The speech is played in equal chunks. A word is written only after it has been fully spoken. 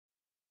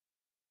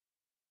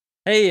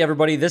Hey,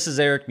 everybody, this is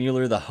Eric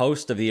Mueller, the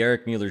host of The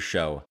Eric Mueller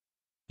Show.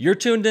 You're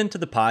tuned into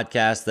the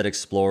podcast that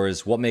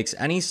explores what makes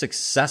any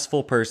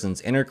successful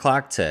person's inner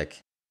clock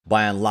tick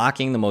by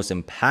unlocking the most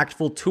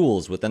impactful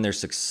tools within their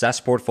success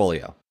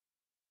portfolio.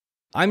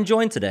 I'm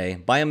joined today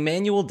by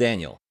Emmanuel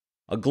Daniel,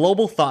 a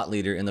global thought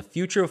leader in the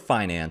future of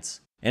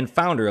finance and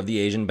founder of the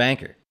Asian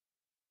Banker.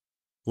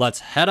 Let's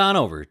head on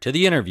over to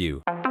the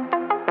interview.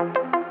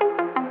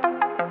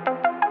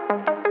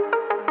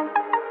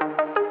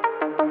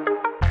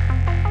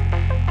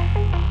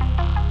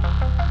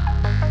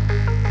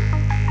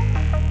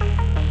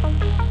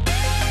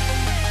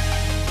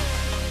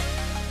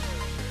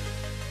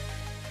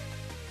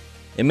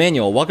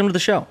 Emmanuel, welcome to the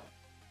show.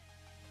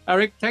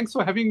 Eric, thanks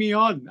for having me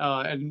on.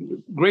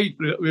 And great,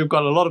 we've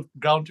got a lot of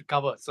ground to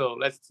cover. So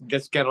let's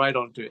just get right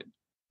on to it.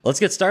 Let's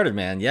get started,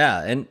 man.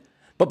 Yeah.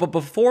 But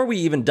before we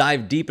even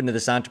dive deep into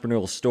this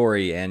entrepreneurial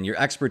story and your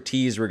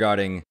expertise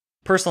regarding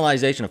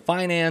personalization of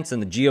finance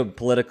and the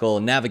geopolitical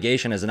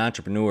navigation as an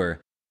entrepreneur,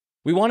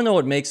 we want to know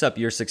what makes up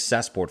your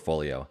success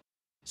portfolio.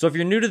 So if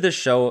you're new to this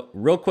show,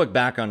 real quick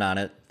background on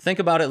it, think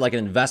about it like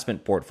an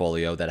investment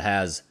portfolio that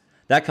has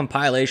that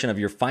compilation of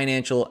your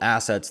financial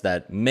assets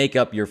that make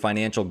up your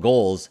financial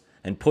goals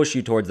and push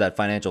you towards that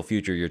financial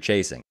future you're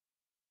chasing.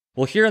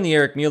 Well, here on the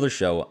Eric Mueller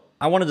Show,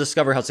 I want to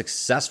discover how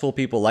successful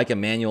people like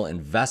Emmanuel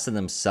invest in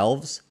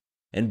themselves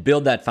and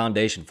build that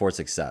foundation for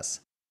success.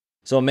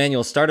 So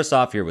Emmanuel, start us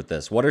off here with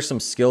this. What are some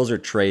skills or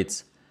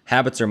traits,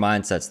 habits or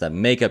mindsets that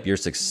make up your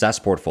success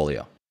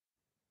portfolio?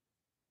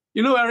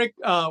 You know, Eric,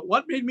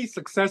 what made me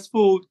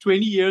successful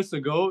 20 years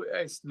ago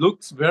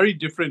looks very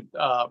different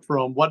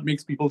from what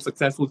makes people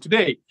successful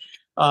today.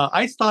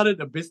 I started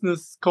a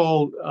business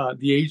called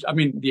the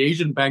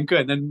Asian Banker,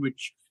 and then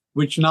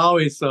which now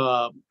is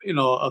a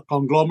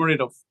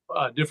conglomerate of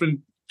different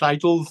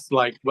titles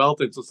like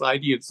Wealth and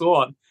Society and so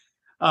on.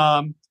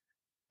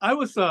 I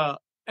was an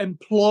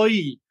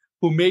employee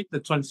who made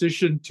the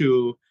transition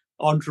to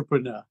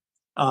entrepreneur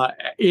at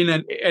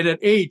an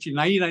age in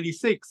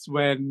 1996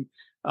 when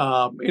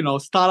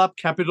startup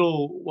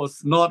capital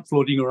was not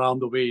floating around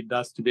the way it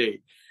does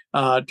today.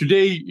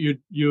 Today,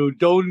 you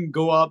don't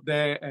go out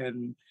there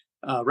and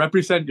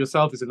represent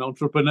yourself as an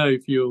entrepreneur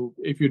if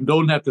you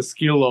don't have the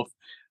skill of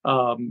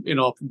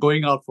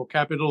going out for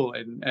capital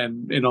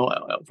and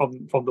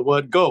from the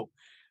word go.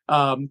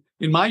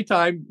 In my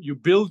time, you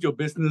build your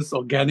business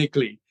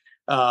organically.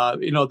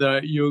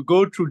 You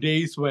go through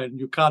days when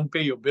you can't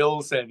pay your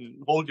bills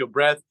and hold your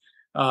breath.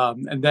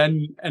 And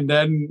then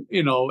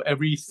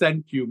every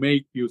cent you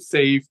make, you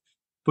save,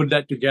 put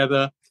that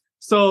together.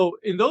 So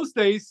in those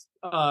days,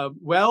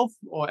 wealth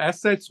or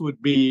assets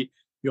would be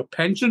your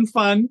pension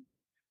fund,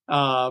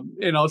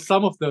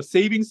 some of the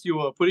savings you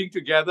were putting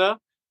together,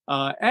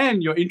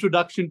 and your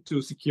introduction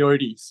to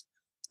securities,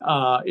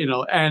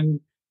 and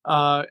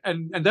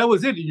that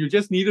was it. You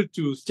just needed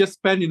to just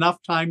spend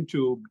enough time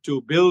to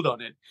build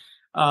on it.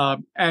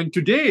 And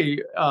today,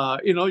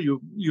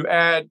 you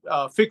add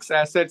fixed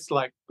assets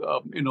like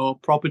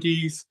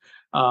properties,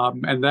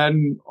 and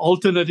then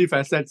alternative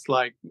assets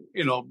like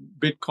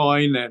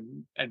Bitcoin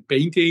and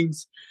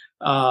paintings,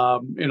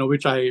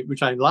 which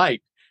I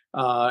like.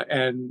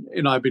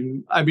 And I've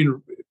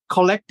been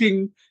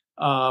collecting.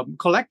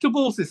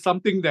 Collectibles is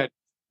something that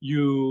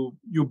you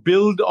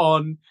build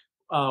on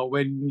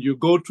when you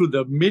go through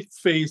the mid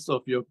phase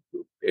of your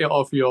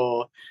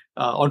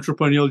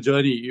entrepreneurial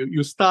journey.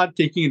 You start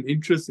taking an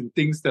interest in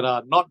things that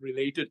are not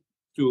related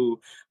to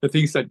the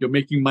things that you're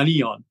making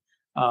money on,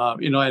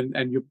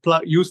 and you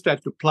use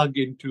that to plug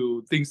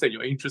into things that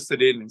you're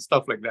interested in and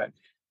stuff like that.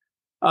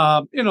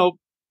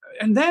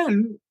 And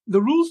then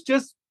the rules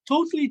just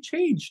totally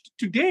changed.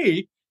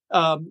 Today,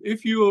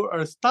 if you are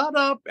a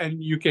startup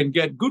and you can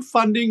get good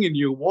funding and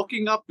you're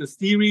walking up the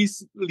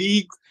series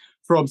league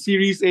from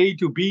Series A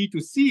to B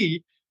to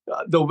C,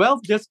 the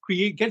wealth just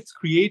gets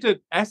created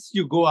as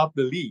you go up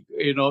the league.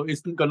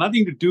 It's got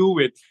nothing to do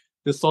with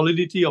the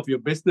solidity of your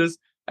business,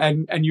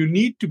 and you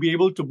need to be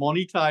able to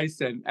monetize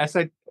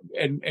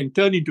and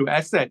turn into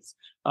assets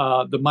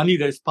the money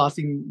that is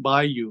passing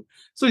by you.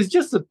 So it's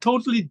just a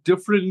totally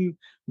different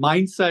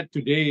mindset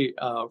today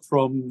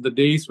from the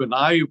days when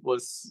I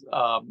was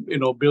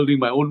building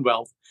my own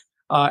wealth,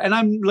 and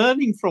I'm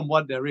learning from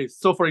what there is.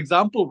 So, for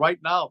example, right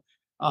now,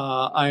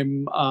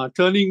 I'm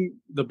turning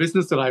the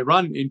business that I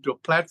run into a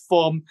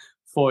platform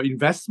for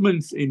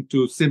investments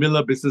into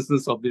similar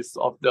businesses of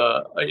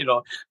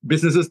the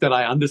businesses that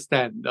I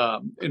understand,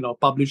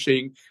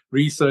 publishing,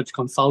 research,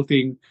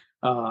 consulting,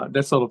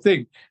 that sort of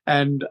thing.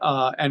 And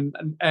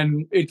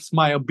it's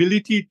my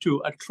ability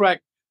to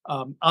attract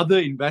other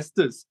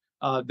investors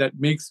that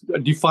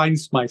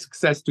defines my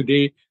success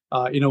today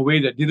in a way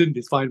that didn't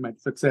define my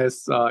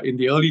success in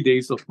the early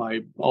days of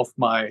my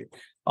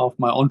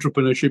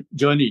entrepreneurship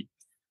journey.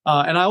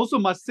 And I also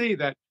must say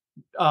that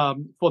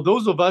for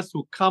those of us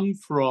who come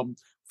from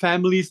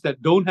families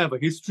that don't have a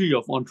history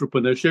of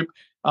entrepreneurship,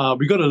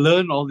 we got to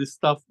learn all this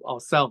stuff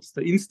ourselves.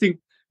 The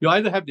instinct, you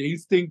either have the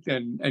instinct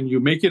and you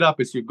make it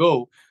up as you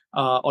go,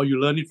 or you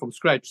learn it from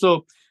scratch.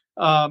 So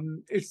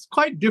it's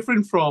quite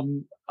different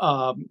from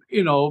a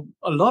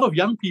lot of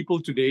young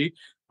people today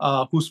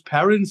whose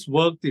parents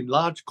worked in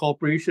large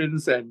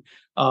corporations and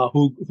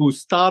who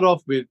start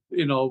off with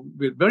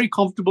with very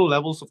comfortable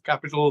levels of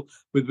capital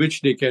with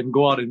which they can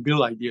go out and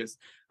build ideas.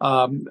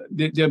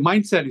 Their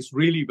mindset is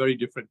really very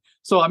different.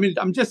 So I mean,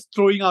 I'm just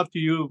throwing out to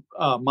you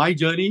my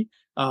journey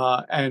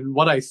and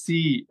what I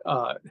see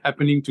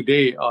happening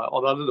today,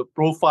 or rather the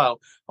profile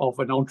of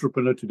an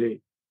entrepreneur today.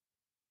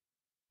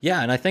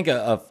 Yeah, and I think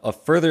a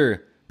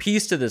further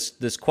piece to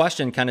this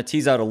question kind of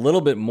tease out a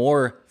little bit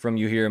more from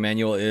you here,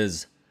 Emmanuel,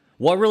 is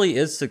what really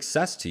is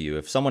success to you?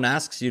 If someone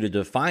asks you to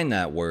define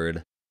that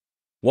word,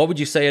 what would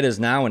you say it is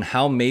now, and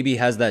how maybe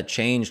has that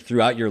changed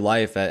throughout your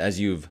life as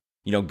you've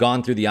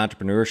gone through the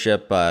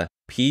entrepreneurship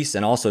piece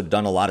and also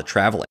done a lot of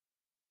traveling?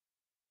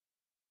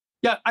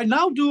 Yeah, I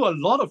now do a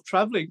lot of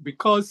traveling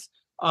because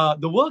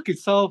the work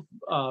itself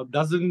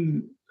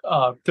doesn't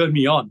turn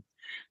me on.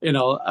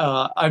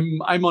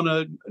 I'm on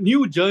a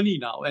new journey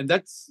now, and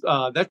that's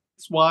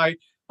why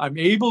I'm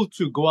able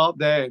to go out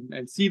there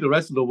and see the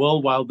rest of the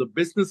world while the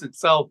business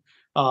itself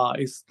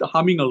is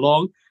humming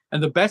along.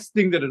 And the best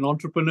thing that an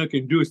entrepreneur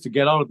can do is to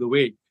get out of the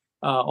way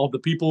of the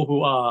people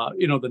who are,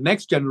 the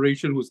next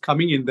generation who's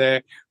coming in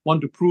there,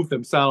 want to prove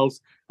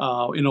themselves,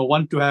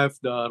 want to have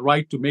the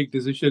right to make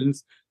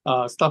decisions,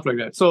 stuff like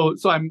that. So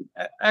I'm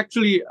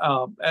actually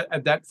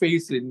at that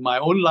phase in my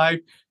own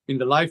life, in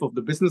the life of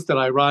the business that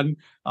I run,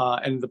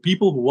 and the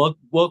people who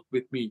work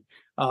with me.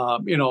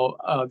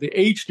 The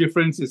age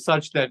difference is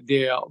such that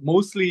they are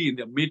mostly in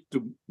their mid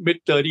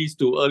 30s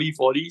to early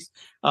 40s,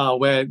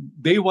 where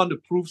they want to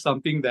prove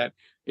something that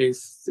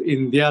is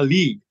in their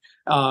league.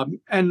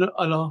 And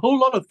a whole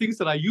lot of things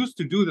that I used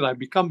to do that I've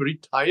become very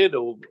tired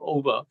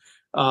over.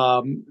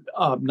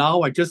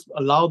 Now I just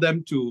allow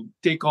them to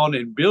take on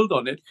and build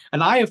on it,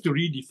 and I have to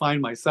redefine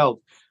myself.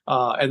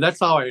 And that's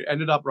how I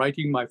ended up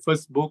writing my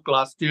first book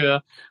last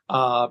year.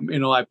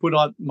 I put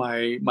out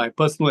my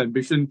personal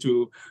ambition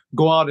to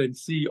go out and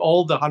see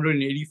all the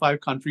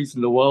 185 countries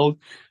in the world.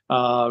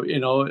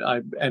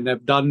 And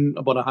I've done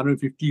about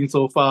 115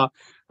 so far.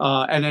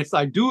 And as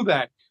I do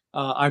that,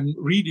 I'm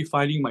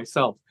redefining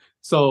myself.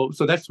 So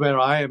that's where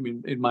I am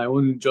in my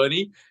own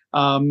journey.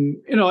 And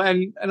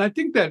I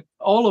think that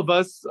all of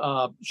us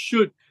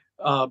should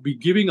be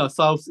giving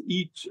ourselves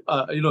each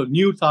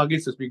new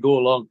targets as we go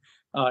along.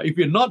 If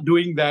we're not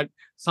doing that,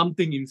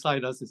 something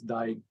inside us is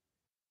dying.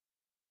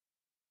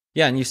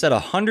 Yeah, and you said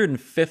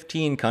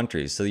 115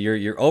 countries, so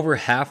you're over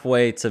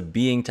halfway to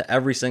being to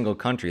every single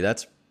country.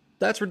 That's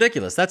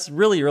ridiculous. That's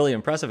really, really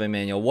impressive,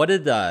 Emmanuel. What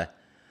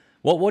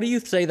do you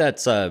say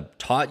that's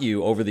taught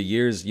you over the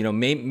years?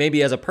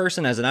 Maybe as a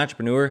person, as an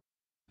entrepreneur,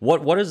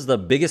 what is the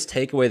biggest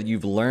takeaway that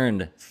you've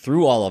learned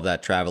through all of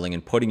that traveling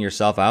and putting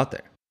yourself out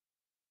there?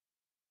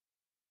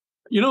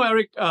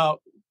 Eric,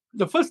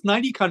 the first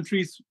 90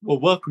 countries were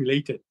work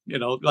related.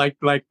 Like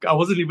I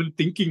wasn't even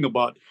thinking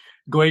about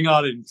going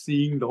out and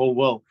seeing the whole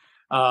world.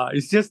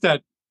 It's just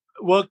that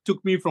work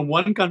took me from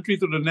one country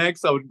to the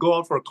next. I would go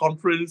out for a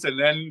conference, and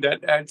then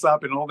that adds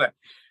up and all that.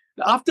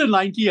 After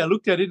 90, I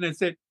looked at it and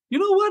said, you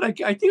know what?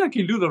 I think I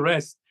can do the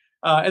rest.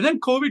 And then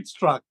COVID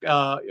struck,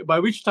 by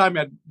which time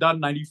I'd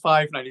done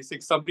 95,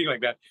 96, something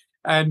like that.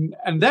 And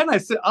then I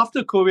said,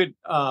 after COVID,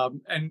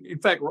 and in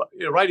fact,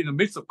 right in the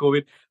midst of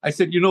COVID, I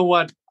said, you know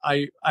what?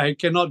 I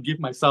cannot give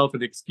myself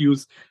an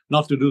excuse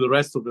not to do the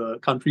rest of the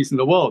countries in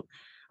the world.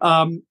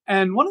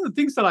 And one of the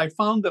things that I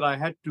found that I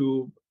had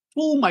to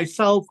pull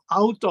myself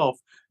out of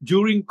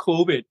during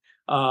COVID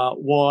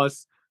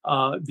was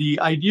the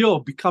idea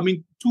of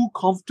becoming too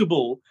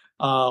comfortable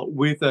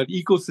with an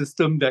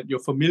ecosystem that you're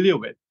familiar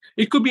with.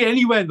 It could be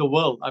anywhere in the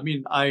world. I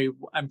mean,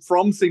 I'm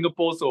from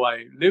Singapore, so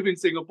I live in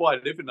Singapore. I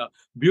live in a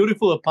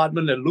beautiful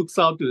apartment that looks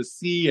out to the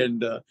sea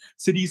and the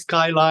city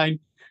skyline.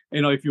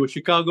 If you're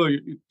Chicago,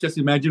 you just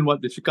imagine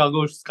what the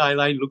Chicago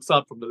skyline looks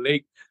out from the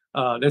lake.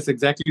 That's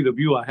exactly the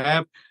view I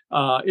have.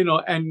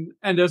 And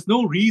there's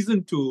no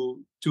reason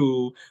to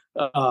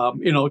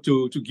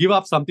give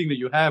up something that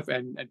you have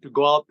and to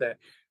go out there.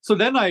 So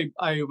then I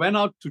went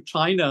out to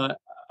China,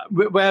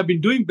 where I've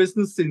been doing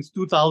business since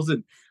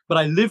 2000, but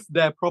I lived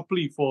there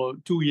properly for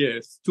 2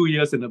 years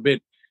and a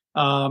bit.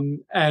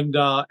 And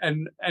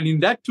in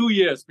that 2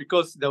 years,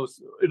 because there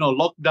was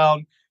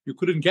lockdown, you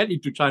couldn't get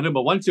into China.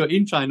 But once you're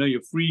in China,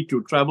 you're free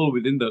to travel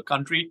within the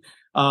country.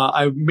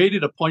 I made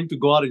it a point to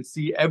go out and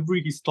see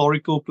every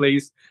historical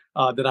place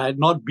that I had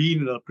not been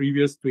in the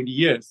previous 20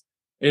 years.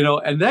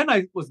 And then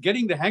I was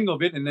getting the hang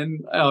of it. And then,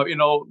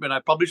 when I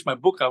published my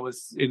book, I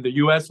was in the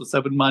US for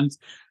 7 months,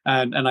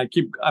 and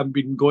I've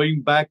been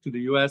going back to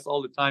the US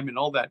all the time and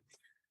all that.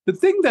 The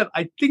thing that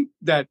I think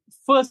that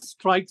first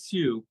strikes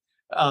you,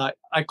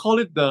 I call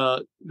it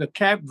the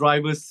cab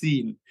driver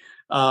scene.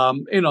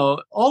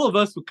 All of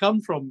us who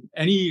come from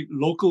any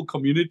local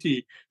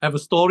community have a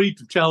story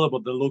to tell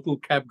about the local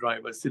cab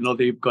drivers.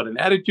 They've got an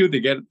attitude,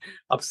 they get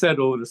upset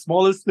over the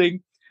smallest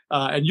thing.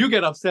 And you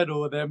get upset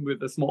over them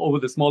over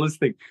the smallest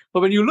thing.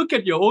 But when you look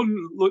at your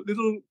own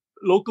little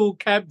local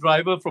cab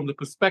driver from the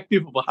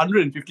perspective of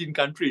 115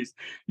 countries,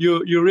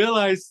 you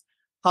realize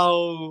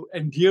how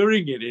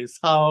endearing it is,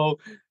 how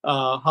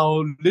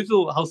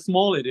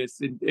small it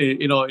is in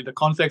the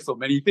context of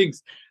many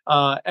things,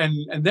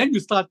 and then you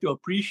start to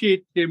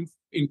appreciate him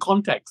in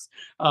context,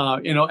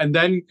 and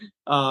then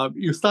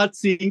you start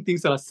seeing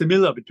things that are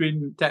similar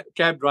between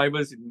cab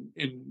drivers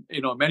in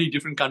many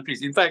different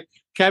countries. In fact,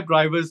 cab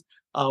drivers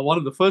are one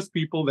of the first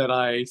people that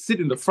I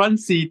sit in the front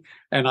seat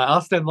and I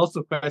ask them lots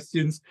of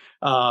questions,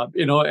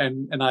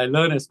 and I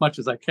learn as much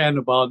as I can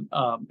about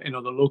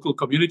the local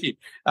community,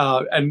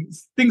 and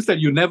things that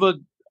you never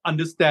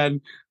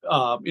understand,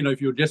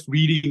 if you're just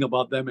reading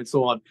about them and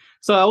so on.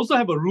 So I also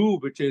have a rule,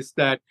 which is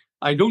that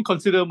I don't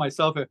consider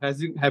myself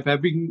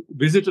having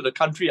visited a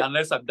country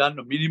unless I've done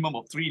a minimum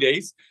of 3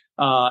 days,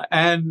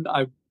 and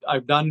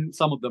I've done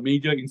some of the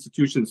major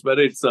institutions,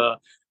 whether it's a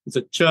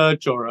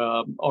church or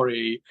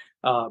a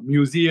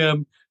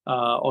museum,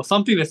 or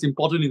something that's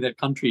important in that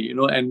country,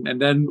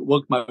 and then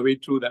work my way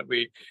through that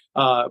way.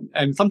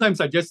 And sometimes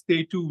I just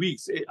stay 2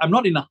 weeks. I'm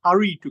not in a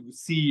hurry to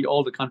see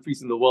all the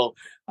countries in the world.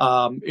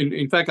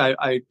 In fact,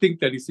 I think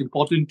that it's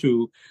important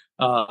to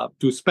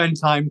spend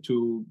time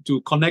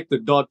to connect the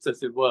dots,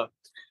 as it were.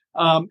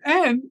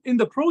 And in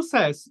the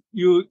process,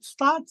 you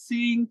start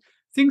seeing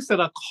things that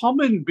are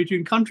common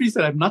between countries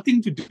that have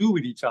nothing to do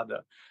with each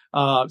other.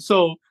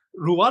 So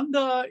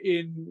Rwanda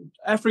in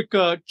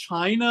Africa,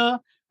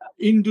 China,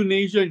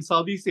 Indonesia in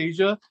Southeast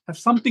Asia have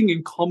something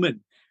in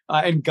common,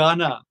 and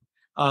Ghana.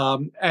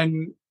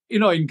 And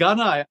in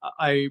Ghana,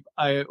 I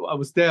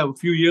was there a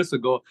few years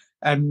ago,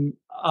 and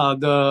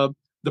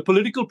the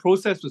political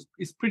process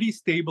is pretty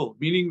stable,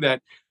 meaning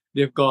that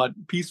they've got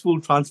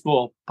peaceful transfer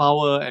of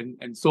power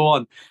and so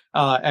on,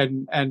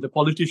 and the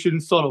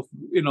politicians sort of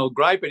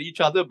gripe at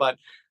each other, but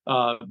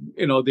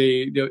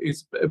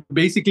it's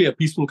basically a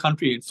peaceful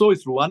country, and so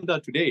is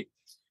Rwanda today.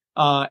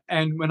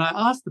 And when I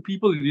ask the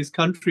people in these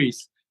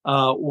countries,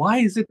 why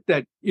is it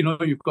that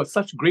you've got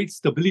such great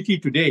stability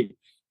today?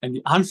 And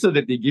the answer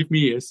that they give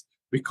me is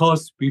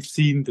because we've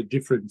seen the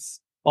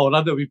difference, or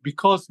rather,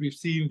 because we've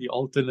seen the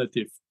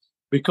alternative.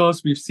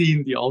 Because we've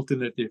seen the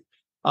alternative.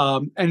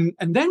 And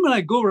then when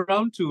I go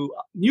around to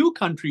new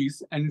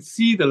countries and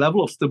see the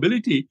level of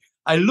stability,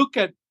 I look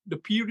at the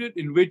period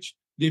in which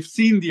they've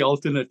seen the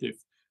alternative.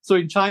 So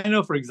in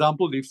China, for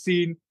example, they've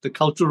seen the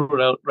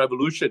Cultural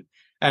Revolution.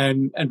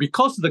 And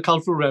because of the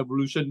Cultural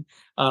Revolution,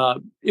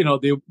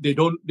 they'll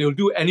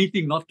do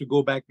anything not to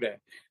go back there.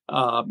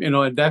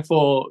 And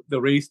therefore the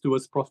race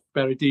towards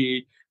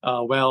prosperity,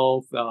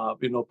 wealth,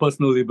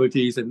 personal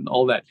liberties and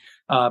all that.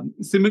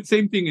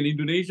 Same thing in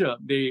Indonesia.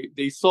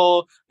 They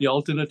saw the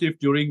alternative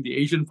during the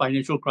Asian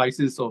financial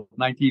crisis of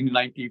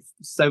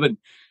 1997.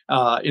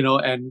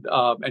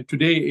 And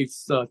today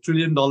it's a $1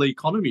 trillion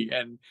economy,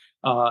 and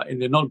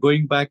they're not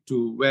going back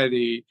to where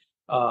they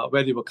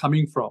were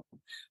coming from.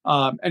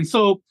 And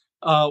so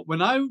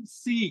when I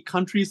see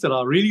countries that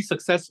are really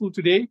successful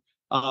today,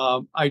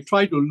 I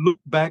try to look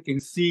back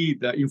and see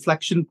the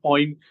inflection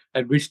point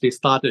at which they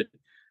started.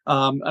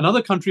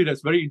 Another country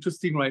that's very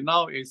interesting right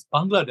now is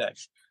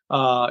Bangladesh.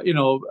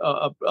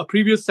 A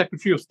previous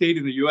Secretary of State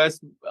in the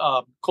U.S.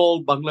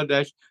 Called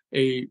Bangladesh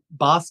a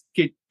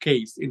basket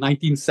case in the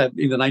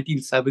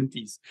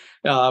 1970s.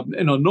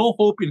 No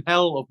hope in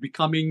hell of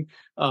becoming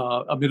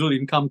a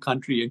middle-income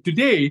country. And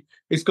today,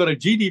 it's got a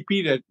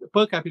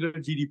per capita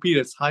GDP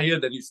that's higher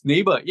than its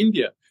neighbor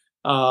India.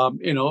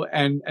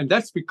 And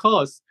that's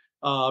because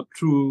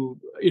through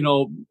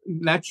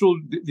natural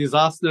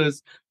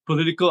disasters,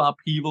 political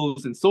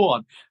upheavals, and so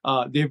on,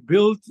 they've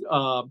built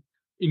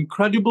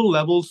incredible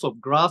levels of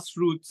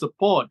grassroots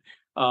support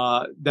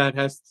that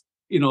has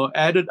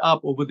added up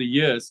over the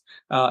years,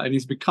 and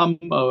it's become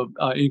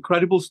an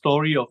incredible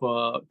story of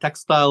a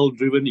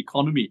textile-driven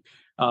economy.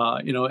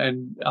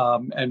 And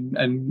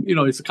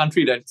it's a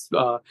country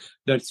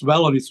that's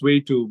well on its way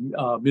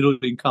to middle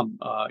income.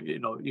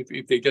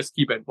 If they just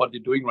keep at what they're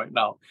doing right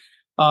now.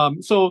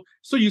 So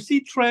you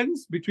see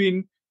trends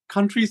between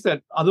countries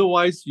that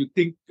otherwise you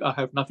think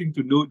have nothing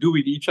to do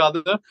with each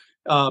other.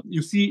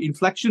 You see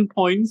inflection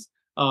points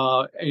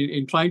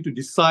in trying to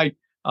decide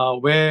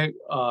where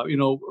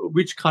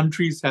which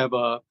countries have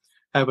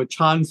a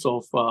chance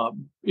of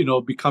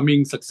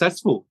becoming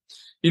successful.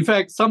 In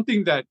fact,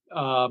 something that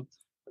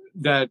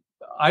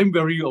I'm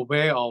very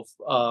aware of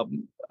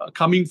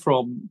coming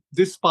from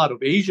this part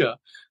of Asia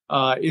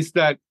is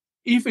that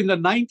if in the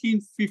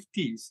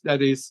 1950s,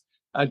 that is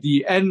at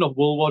the end of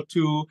World War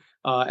II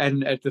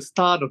and at the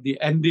start of the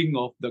ending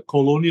of the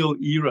colonial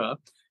era,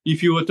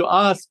 if you were to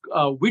ask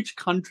which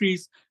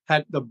countries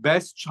had the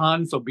best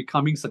chance of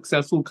becoming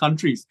successful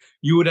countries,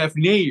 you would have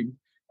named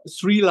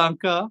Sri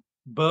Lanka,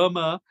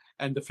 Burma,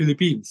 and the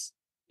Philippines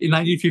in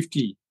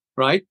 1950,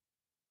 right?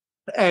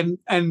 And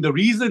the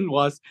reason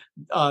was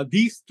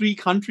these three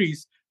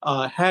countries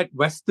had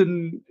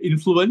Western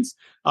influence,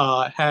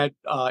 had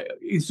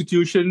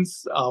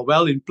institutions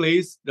well in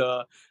place,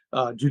 the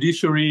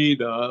judiciary,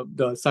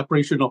 the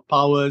separation of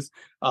powers,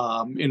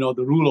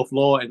 the rule of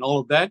law, and all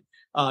of that.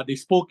 They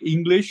spoke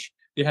English.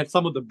 They had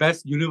some of the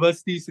best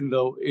universities in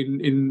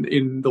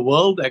the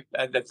world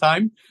at that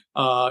time.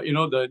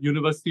 The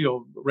University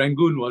of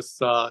Rangoon was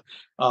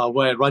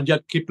where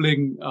Rudyard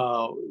Kipling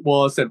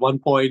was at one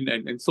point,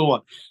 and so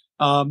on.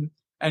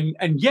 And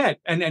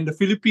the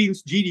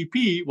Philippines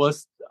GDP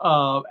was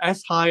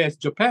as high as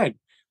Japan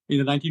in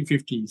the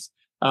 1950s.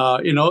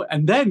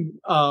 And then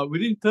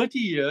within 30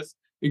 years,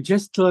 it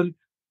just turned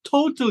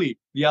totally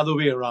the other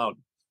way around,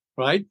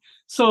 right?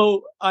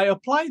 So I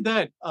apply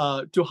that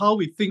to how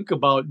we think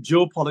about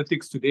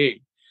geopolitics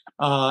today,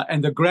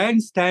 and the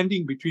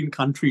grandstanding between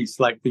countries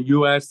like the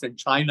U.S. and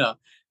China,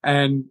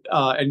 and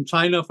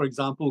China, for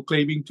example,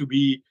 claiming to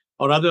be,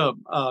 or rather,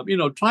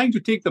 trying to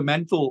take the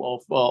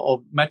mantle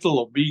of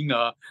being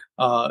the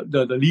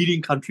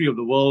leading country of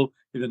the world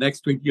in the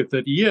next 20 or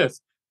 30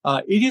 years.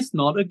 It is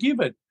not a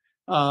given.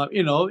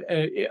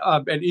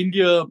 And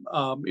India,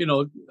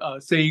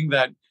 saying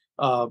that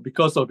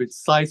because of its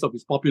size of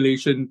its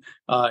population,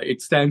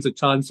 it stands a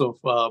chance of,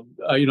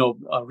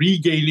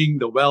 regaining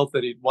the wealth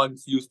that it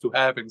once used to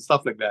have and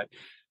stuff like that.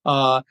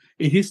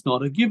 It is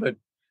not a given.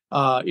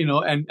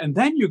 And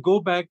then you go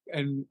back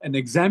and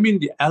examine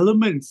the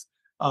elements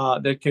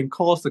that can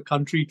cause the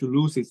country to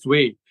lose its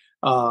way.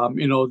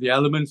 The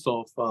elements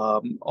of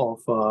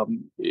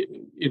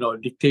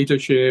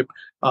dictatorship,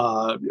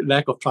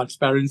 lack of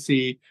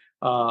transparency,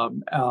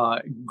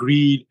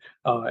 greed,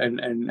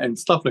 and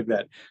stuff like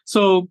that.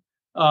 So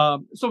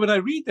when I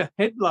read the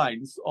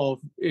headlines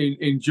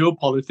in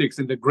geopolitics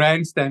and the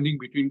grandstanding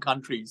between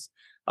countries,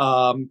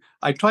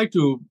 I try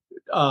to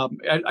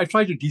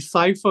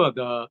decipher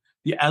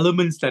the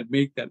elements that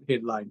make that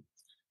headline.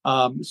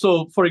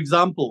 So, for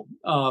example,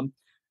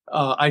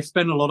 I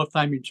spent a lot of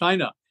time in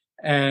China,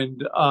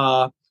 and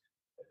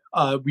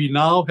we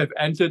now have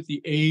entered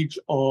the age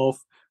of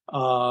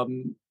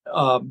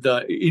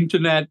the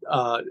internet,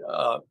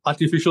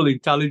 artificial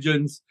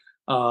intelligence,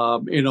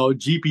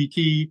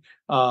 GPT,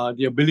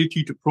 the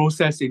ability to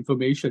process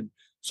information.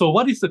 So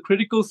what is the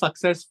critical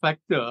success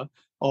factor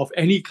of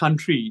any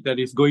country that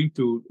is going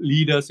to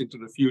lead us into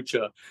the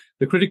future?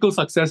 The critical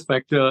success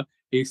factor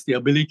is the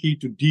ability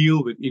to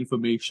deal with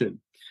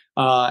information.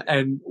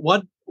 And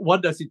what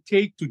does it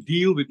take to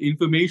deal with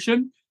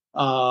information?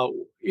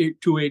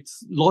 To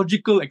its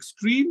logical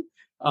extreme,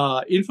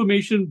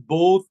 information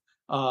both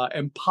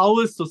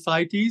empowers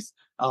societies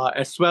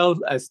as well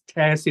as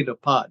tears it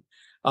apart.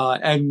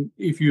 And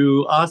if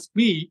you ask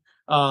me,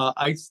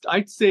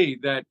 I'd say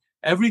that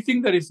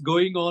everything that is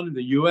going on in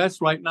the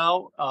US right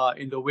now,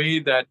 in the way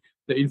that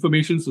the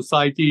information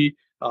society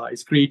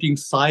is creating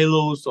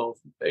silos of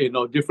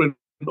different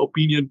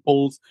opinion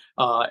polls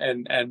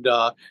and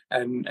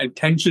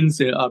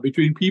tensions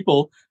between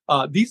people,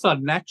 these are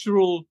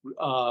natural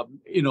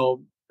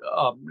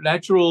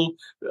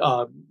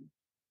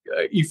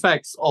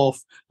effects of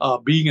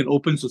being an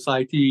open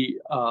society,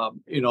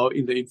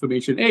 in the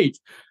information age.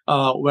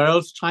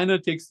 Whereas China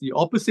takes the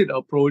opposite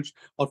approach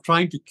of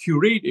trying to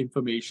curate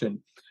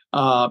information,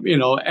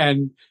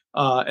 and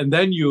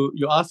then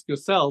you ask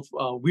yourself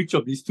which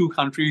of these two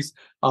countries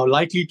are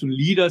likely to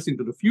lead us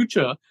into the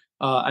future.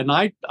 And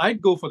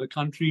I'd go for the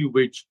country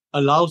which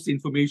allows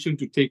information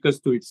to take us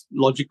to its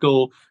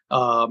logical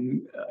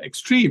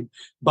extreme,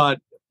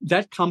 but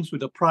that comes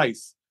with a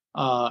price.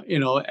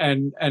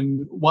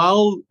 And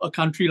while a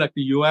country like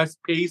the U.S.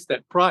 pays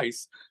that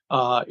price,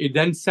 it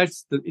then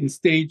sets in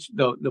stage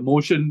the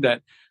motion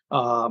that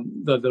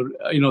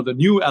the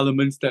new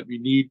elements that we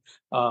need,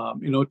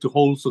 to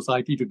hold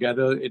society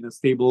together in a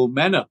stable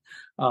manner,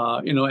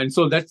 and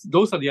so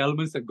those are the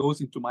elements that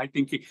goes into my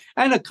thinking.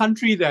 And a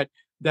country that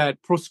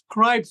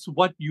proscribes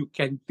what you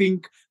can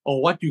think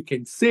or what you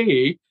can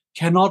say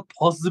cannot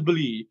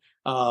possibly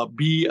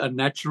be a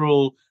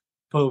natural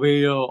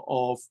purveyor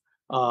of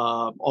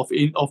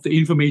the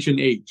information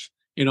age,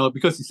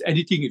 because it's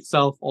editing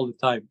itself all the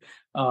time,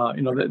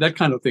 that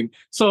kind of thing.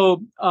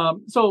 So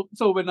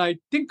when I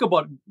think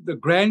about the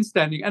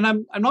grandstanding, and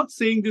I'm not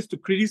saying this to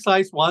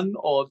criticize one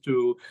or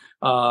to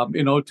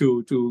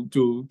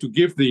to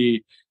give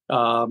the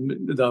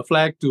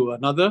flag to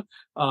another,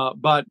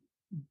 but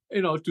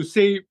to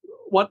say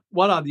what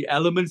are the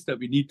elements that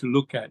we need to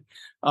look at.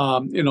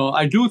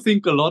 I do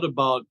think a lot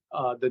about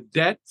the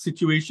debt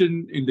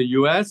situation in the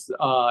U.S.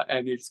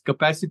 And its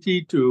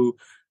capacity to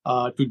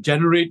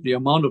generate the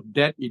amount of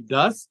debt it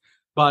does.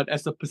 But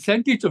as a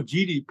percentage of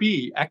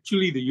GDP,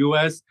 actually, the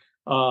U.S.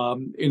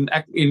 In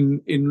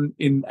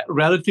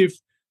relative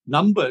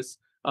numbers,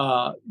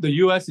 the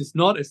U.S. is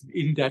not as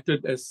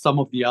indebted as some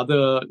of the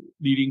other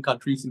leading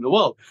countries in the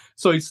world.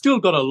 So it's still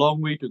got a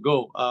long way to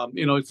go.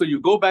 So you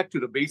go back to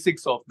the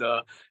basics of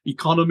the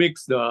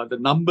economics, the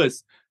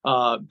numbers,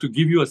 to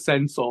give you a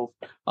sense of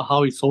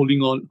how it's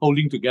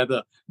holding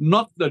together,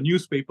 not the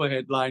newspaper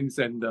headlines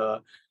and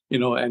the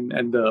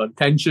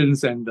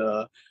tensions and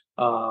the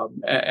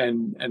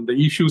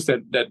issues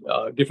that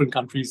different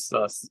countries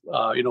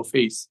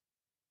face.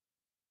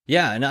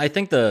 Yeah, and I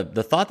think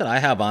the thought that I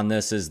have on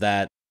this is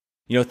that,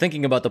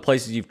 thinking about the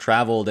places you've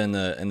traveled and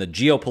the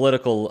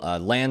geopolitical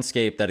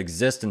landscape that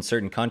exists in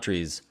certain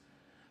countries,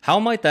 how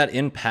might that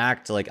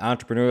impact like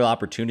entrepreneurial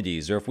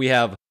opportunities? Or if we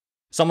have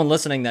someone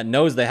listening that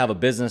knows they have a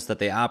business that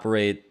they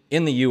operate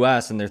in the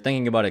US and they're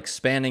thinking about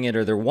expanding it,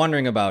 or they're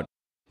wondering about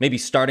maybe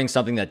starting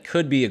something that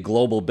could be a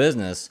global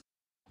business,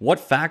 what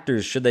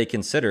factors should they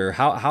consider?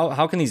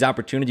 How can these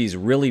opportunities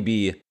really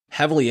be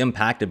heavily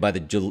impacted by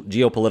the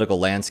geopolitical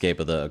landscape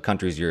of the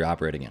countries you're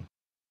operating in?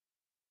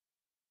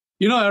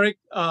 Eric,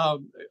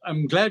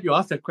 I'm glad you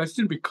asked that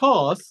question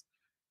because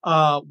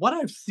what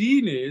I've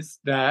seen is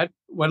that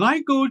when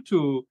I go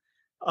to,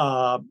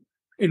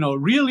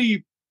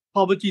 really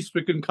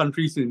poverty-stricken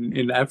countries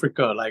in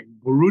Africa, like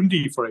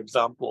Burundi, for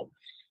example,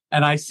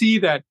 and I see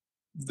that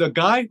the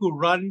guy who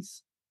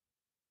runs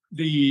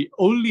the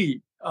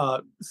only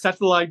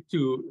satellite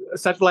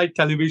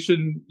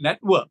television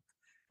network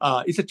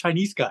is a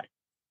Chinese guy,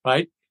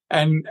 right?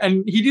 And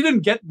he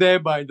didn't get there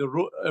by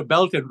the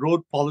Belt and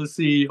Road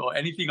policy or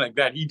anything like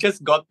that. He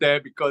just got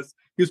there because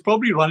he was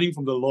probably running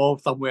from the law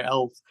somewhere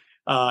else.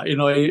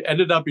 He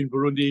ended up in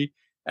Burundi,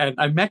 and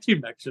I met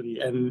him actually,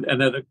 and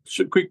had a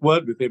quick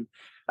word with him.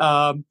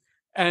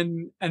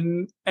 And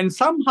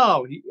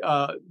somehow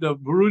the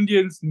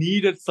Burundians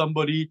needed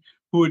somebody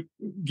who would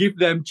give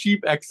them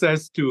cheap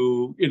access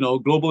to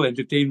global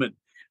entertainment.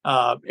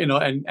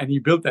 And he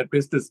built that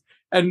business.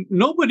 And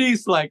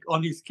nobody's like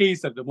on his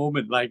case at the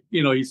moment. Like,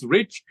 he's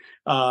rich.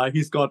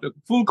 He's got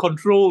full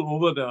control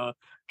over the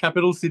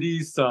capital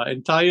city's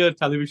entire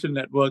television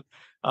network.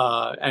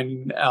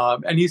 And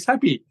he's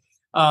happy.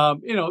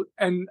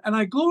 And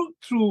I go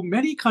through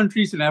many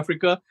countries in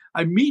Africa.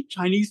 I meet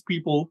Chinese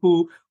people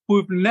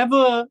who've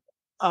never,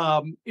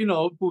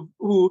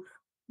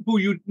 who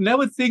you'd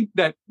never think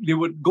that they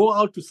would go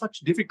out to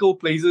such difficult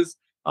places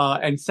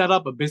and set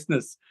up a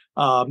business,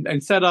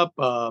 and set up,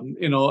 a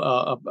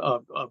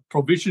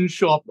provision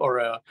shop or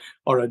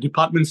a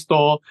department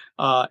store.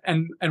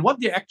 And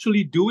what they're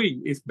actually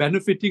doing is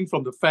benefiting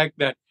from the fact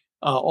that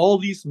all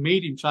these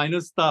made in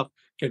China stuff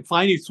can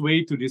find its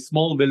way to these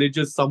small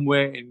villages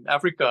somewhere in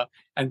Africa,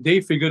 and they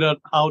figured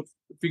out how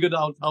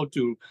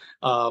to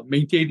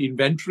maintain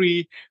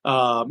inventory,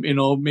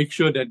 make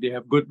sure that they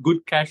have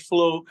good cash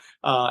flow,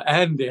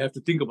 and they have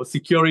to think about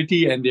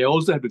security, and they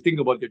also have to think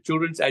about their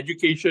children's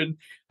education,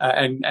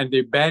 and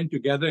they band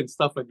together and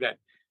stuff like that.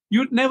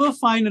 You'd never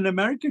find an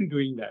American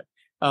doing that.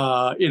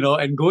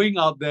 And going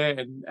out there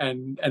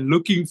and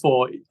looking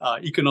for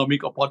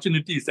economic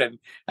opportunities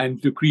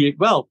and to create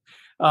wealth.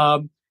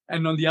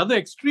 And on the other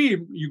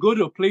extreme, you go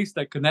to a place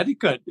like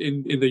Connecticut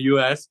in the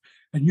US,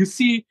 and you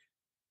see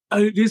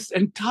this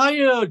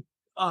entire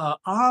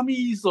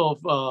armies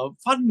of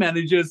fund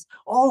managers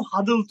all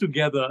huddled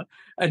together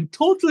and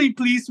totally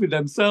pleased with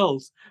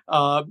themselves.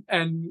 The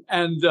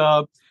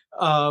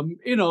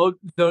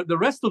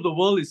rest of the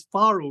world is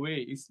far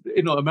away.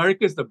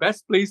 America is the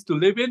best place to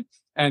live in,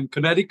 and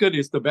Connecticut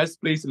is the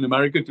best place in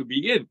America to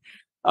be in.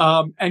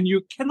 And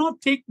you cannot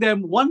take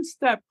them one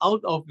step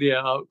out of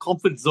their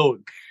comfort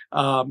zone.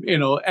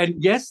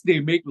 And yes, they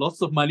make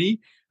lots of money,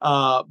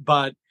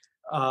 but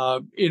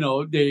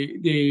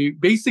they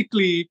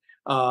basically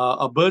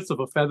are birds of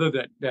a feather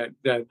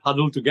that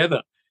huddle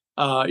together.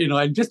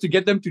 And just to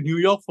get them to New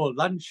York for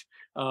lunch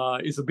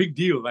is a big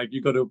deal. Like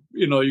you got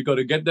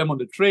to get them on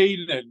the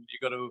train, and you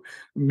got to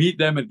meet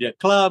them at their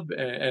club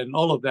and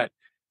all of that.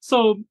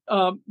 So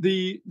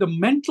the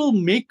mental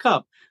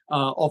makeup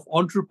of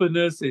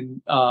entrepreneurs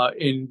in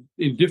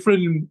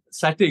different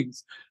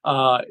settings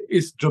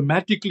is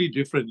dramatically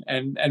different,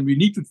 and we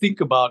need to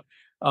think about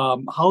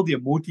how they're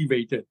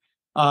motivated.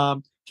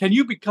 Can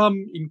you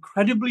become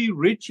incredibly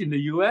rich in the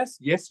US?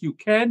 Yes, you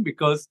can,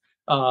 because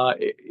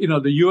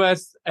the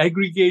US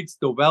aggregates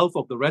the wealth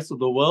of the rest of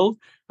the world,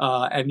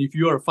 and if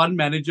you're a fund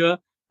manager,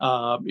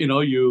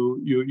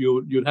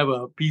 you'd have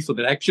a piece of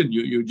that action.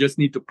 You just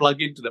need to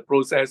plug into the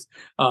process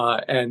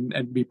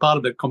and be part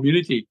of the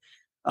community.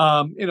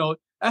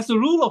 As a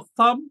rule of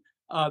thumb,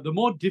 the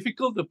more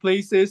difficult the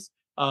place is,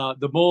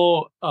 the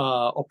more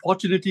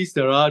opportunities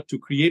there are to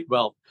create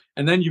wealth.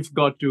 And then you've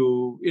got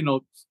to,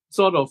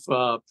 sort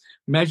of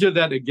measure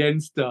that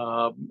against,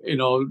 the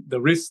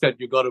risks that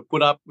you got to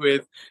put up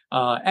with,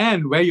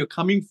 and where you're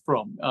coming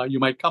from. You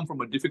might come from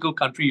a difficult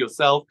country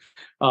yourself,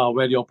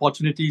 where the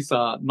opportunities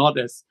are not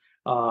as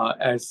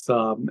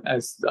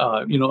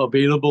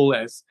available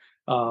as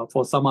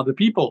for some other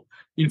people.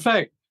 In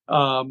fact,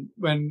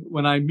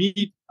 when I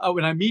meet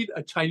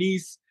a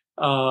Chinese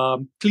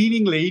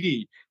cleaning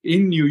lady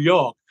in New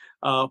York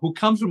who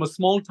comes from a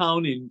small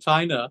town in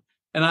China,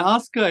 and I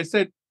asked her, I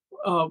said,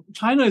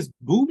 China is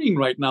booming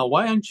right now.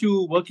 Why aren't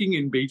you working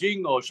in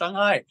Beijing or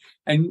Shanghai?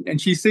 And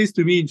she says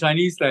to me in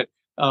Chinese that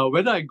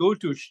whether I go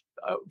to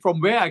from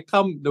where I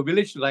come, the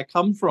village that I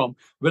come from,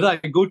 whether I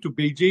go to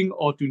Beijing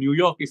or to New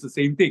York is the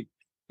same thing.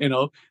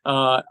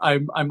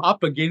 I'm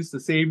up against the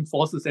same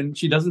forces, and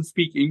she doesn't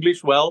speak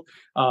English well,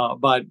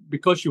 but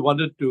because she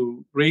wanted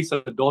to raise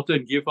her daughter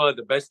and give her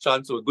the best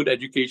chance of a good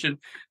education,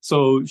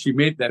 so she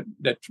made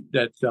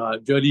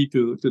that journey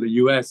to the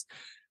US.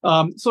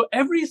 So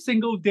every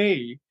single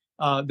day,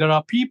 there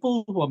are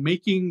people who are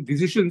making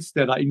decisions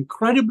that are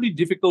incredibly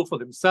difficult for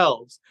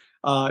themselves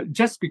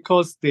just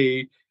because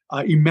they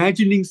are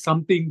imagining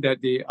something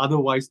that they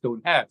otherwise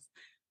don't have.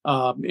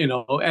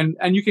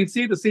 And you can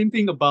say the same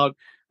thing about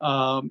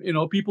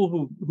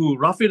people who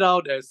rough it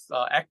out as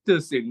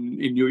actors in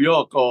New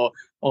York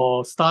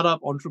or startup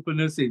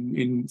entrepreneurs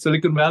in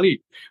Silicon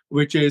Valley,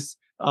 which is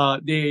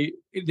they're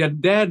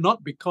there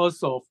not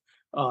because of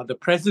the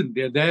present.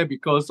 They're there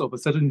because of a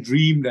certain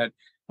dream that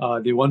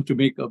they want to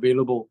make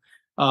available.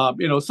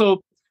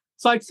 So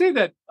I'd say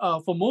that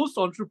for most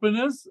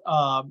entrepreneurs,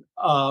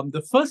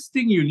 the first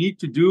thing you need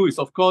to do is,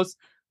 of course,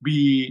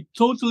 be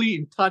totally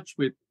in touch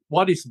with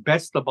what is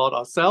best about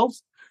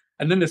ourselves.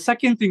 And then the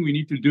second thing we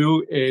need to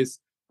do is,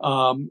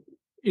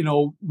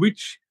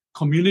 which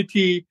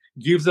community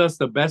gives us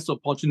the best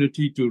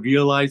opportunity to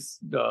realize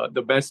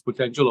the best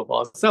potential of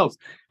ourselves.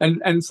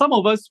 And some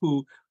of us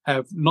who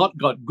have not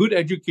got good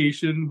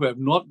education, who have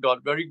not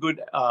got very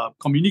good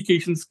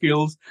communication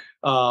skills,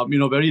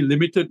 very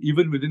limited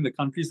even within the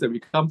countries that we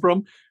come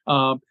from.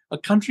 A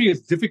country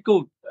as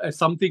difficult as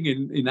something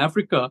in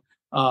Africa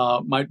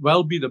might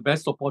well be the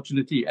best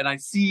opportunity. And I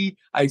see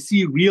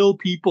real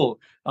people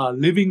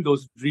living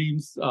those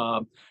dreams,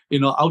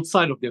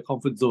 outside of their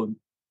comfort zone.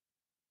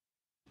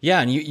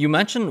 Yeah, and you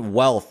mentioned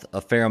wealth a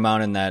fair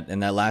amount in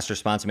that last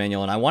response,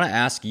 Emmanuel, and I want to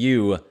ask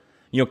you,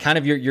 kind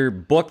of your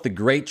book, The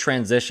Great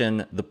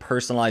Transition, the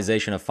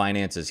personalization of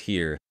finances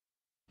here.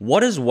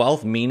 What does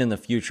wealth mean in the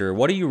future?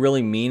 What do you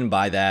really mean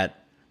by that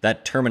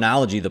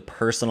terminology, the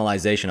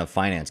personalization of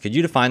finance? Could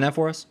you define that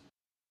for us?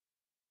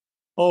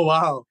 Oh,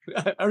 wow.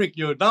 Eric,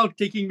 you're now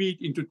taking me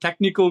into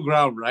technical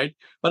ground, right?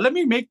 But let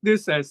me make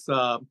this as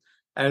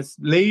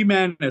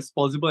layman as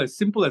possible, as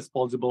simple as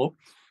possible.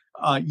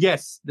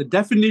 Yes, the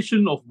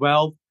definition of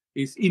wealth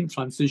is in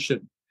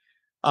transition.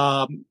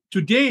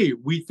 Today,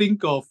 we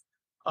think of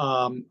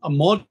a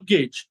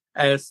mortgage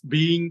as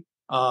being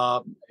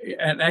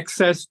an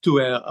access to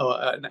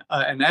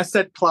an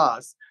asset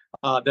class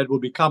that will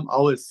become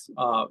ours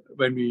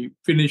when we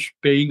finish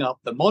paying up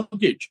the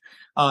mortgage.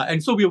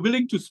 And so we are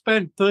willing to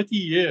spend 30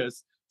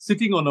 years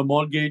sitting on a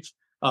mortgage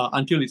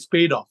until it's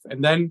paid off.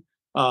 And then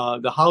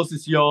the house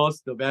is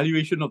yours, the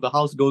valuation of the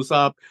house goes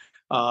up,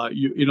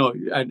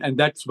 and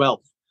that's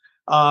wealth.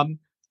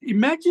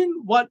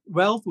 Imagine what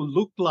wealth will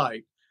look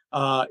like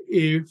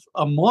if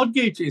a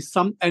mortgage is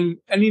and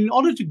in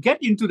order to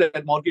get into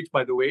that mortgage,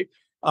 by the way,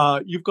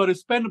 you've got to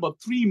spend about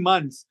 3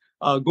 months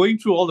going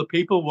through all the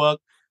paperwork,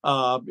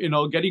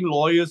 getting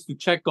lawyers to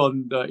check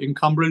on the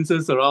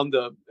encumbrances around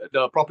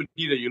the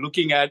property that you're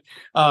looking at.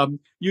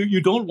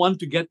 You don't want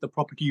to get the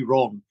property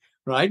wrong,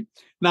 right?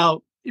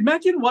 Now,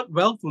 imagine what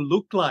wealth will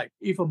look like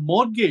if a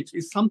mortgage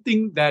is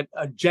something that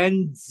a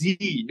Gen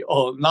Z,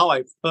 or now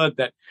I've heard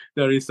that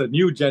there is a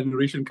new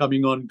generation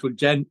coming on to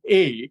Gen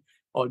A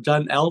or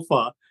Gen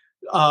Alpha,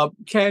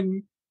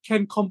 can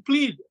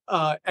complete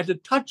at the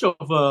touch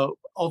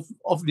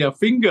of their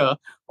finger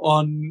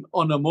on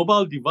a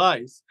mobile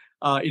device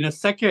in a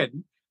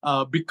second,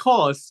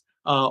 because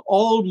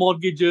all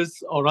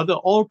mortgages, or rather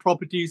all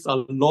properties,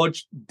 are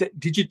lodged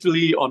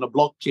digitally on a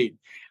blockchain.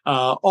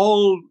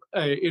 All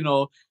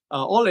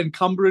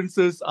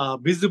encumbrances are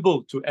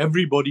visible to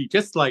everybody,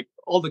 just like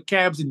all the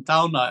cabs in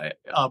town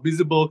are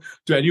visible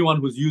to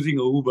anyone who's using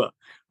a Uber,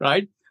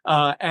 right?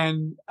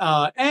 And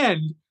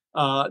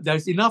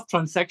there's enough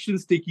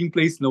transactions taking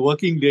place in a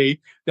working day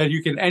that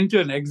you can enter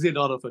and exit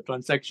out of a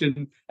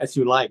transaction as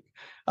you like.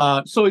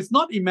 So it's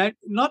not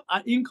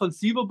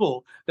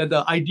inconceivable that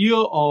the idea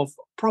of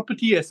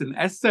property as an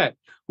asset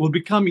will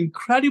become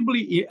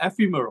incredibly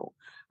ephemeral.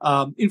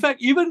 In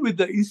fact, even with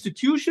the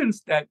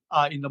institutions that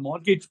are in the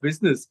mortgage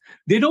business,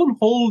 they don't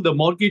hold the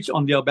mortgage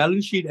on their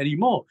balance sheet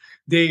anymore.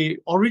 They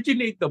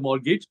originate the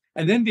mortgage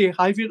and then they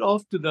hive it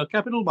off to the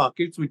capital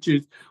markets,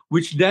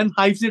 which then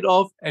hives it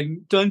off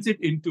and turns it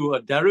into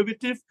a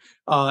derivative,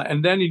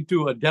 and then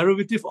into a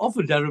derivative of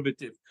a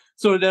derivative.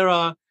 So there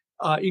are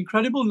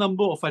incredible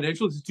number of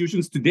financial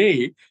institutions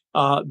today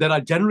that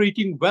are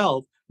generating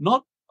wealth,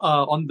 not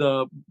on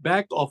the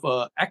back of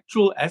an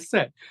actual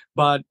asset,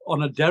 but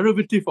on a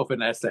derivative of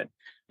an asset.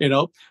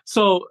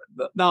 So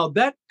now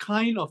that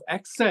kind of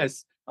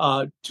access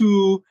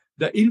to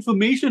the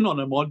information on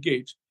a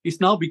mortgage is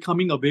now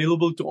becoming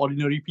available to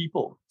ordinary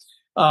people.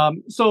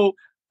 So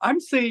I'm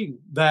saying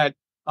that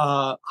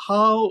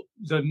how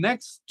the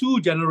next 2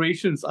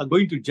 generations are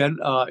going to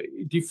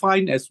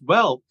define as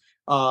wealth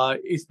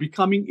is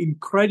becoming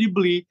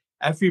incredibly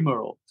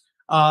ephemeral.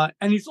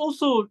 And it's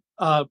also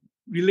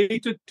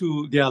related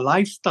to their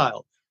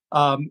lifestyle.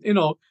 I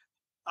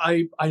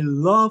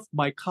love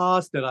my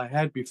cars that I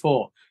had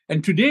before.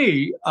 And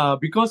today,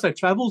 because I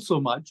travel so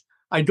much,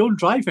 I don't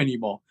drive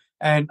anymore.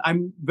 And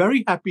I'm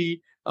very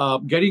happy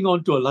getting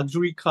onto a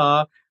luxury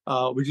car,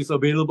 which is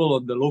available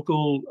on the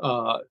local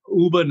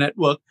Uber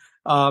network.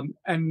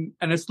 And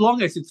as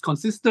long as it's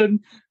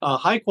consistent,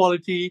 high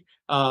quality,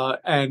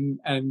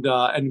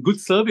 and good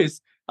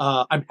service,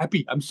 I'm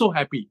happy. I'm so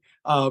happy.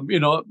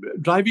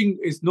 Driving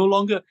is no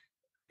longer,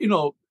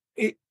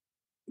 it,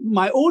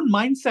 my own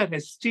mindset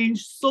has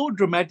changed so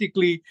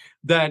dramatically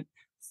that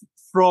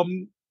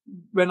from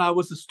when I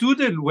was a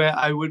student, where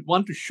I would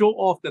want to show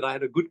off that I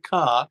had a good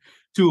car,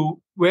 to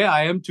where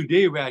I am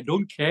today, where I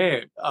don't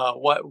care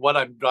what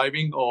I'm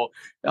driving or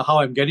how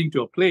I'm getting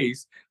to a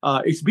place.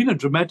 It's been a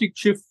dramatic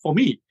shift for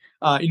me.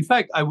 In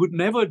fact, I would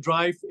never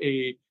drive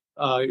a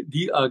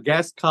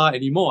gas car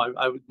anymore.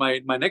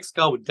 My next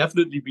car would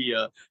definitely be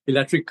a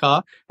electric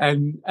car,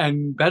 and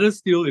better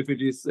still if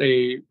it is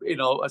a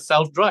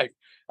self drive.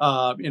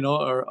 Or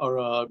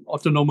a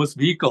autonomous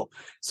vehicle,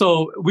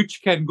 so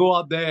which can go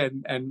out there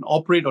and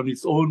operate on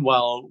its own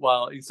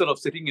while instead of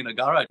sitting in a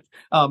garage.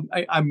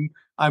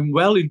 I'm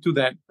well into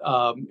that,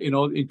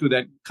 into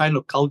that kind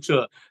of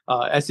culture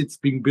as it's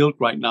being built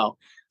right now.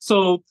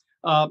 So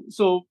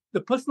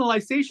the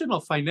personalization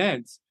of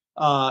finance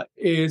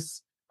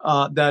is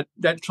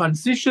that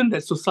transition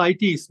that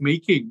society is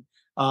making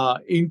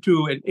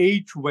into an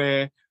age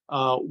where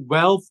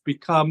wealth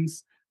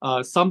becomes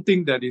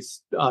something that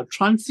is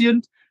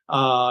transient,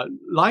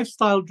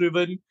 lifestyle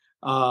driven,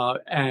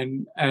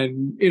 and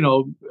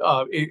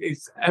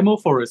it's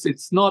amorphous.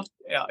 It's not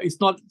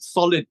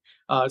solid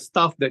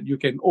stuff that you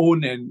can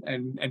own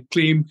and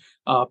claim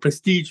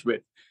prestige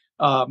with.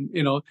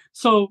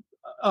 So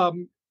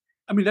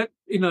I mean, that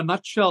in a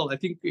nutshell, I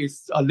think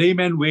is a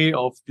layman way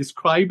of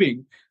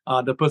describing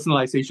the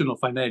personalization of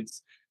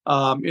finance.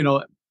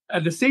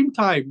 At the same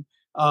time,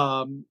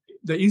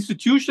 the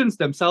institutions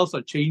themselves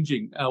are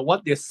changing.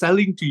 What they're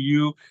selling to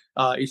you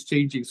is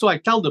changing. So I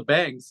tell the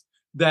banks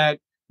that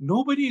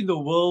nobody in the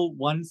world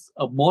wants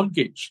a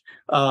mortgage.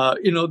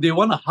 They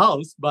want a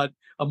house, but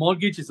a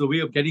mortgage is a way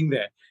of getting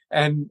there.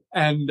 And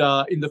in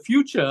the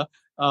future,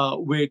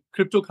 with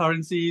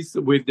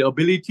cryptocurrencies, with the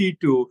ability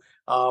to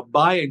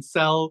buy and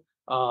sell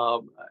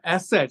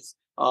assets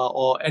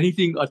or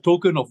anything, a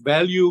token of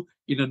value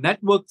in a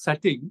network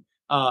setting,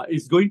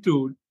 is going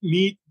to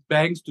need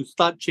banks to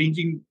start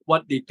changing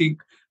what they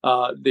think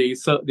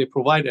they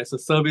provide as a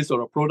service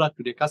or a product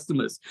to their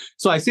customers.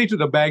 So I say to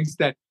the banks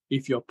that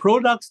if your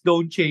products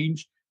don't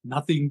change,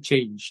 nothing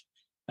changed.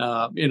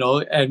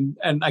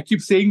 And I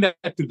keep saying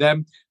that to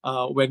them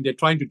when they're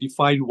trying to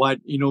define what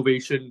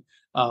innovation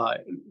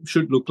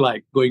should look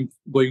like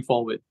going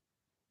forward.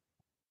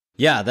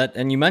 Yeah,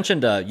 and you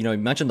mentioned you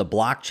mentioned the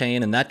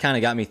blockchain, and that kind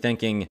of got me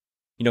thinking,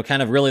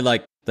 kind of really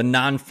like the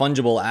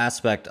non-fungible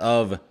aspect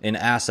of an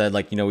asset.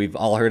 Like, we've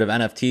all heard of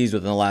NFTs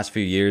within the last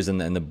few years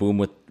and the boom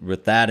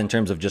with that in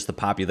terms of just the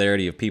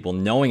popularity of people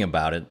knowing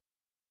about it.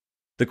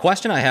 The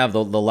question I have,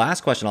 the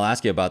last question I'll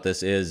ask you about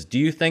this is, do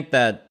you think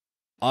that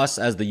us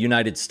as the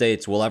United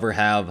States will ever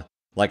have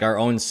like our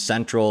own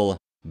central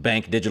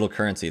bank digital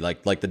currency?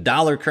 Like the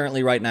dollar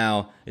currently right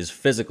now is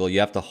physical.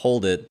 You have to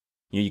hold it.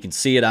 You can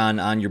see it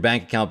on your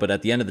bank account, but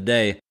at the end of the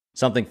day,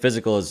 something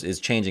physical is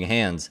changing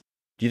hands.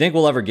 Do you think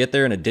we'll ever get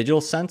there in a digital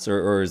sense,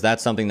 or is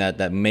that something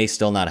that may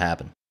still not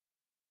happen?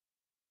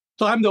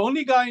 So I'm the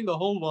only guy in the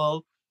whole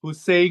world who's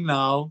saying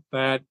now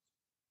that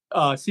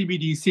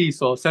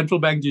CBDCs, or central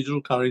bank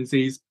digital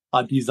currencies,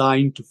 are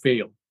designed to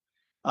fail.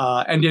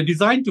 And they're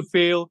designed to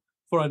fail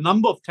for a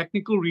number of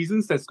technical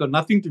reasons that's got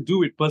nothing to do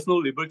with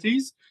personal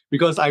liberties,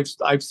 because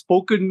I've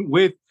spoken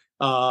with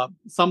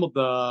some of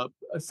the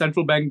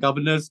central bank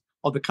governors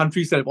of the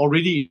countries that have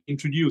already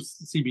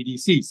introduced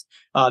CBDCs.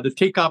 The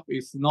take-up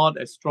is not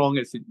as strong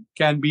as it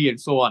can be,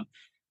 and so on.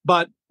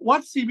 But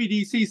what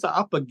CBDCs are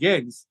up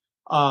against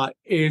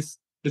is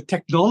the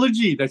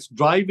technology that's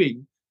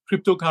driving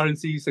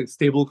cryptocurrencies and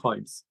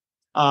stablecoins.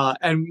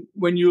 And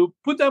when you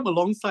put them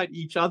alongside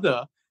each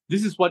other,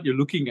 this is what you're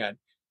looking at.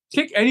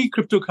 Take any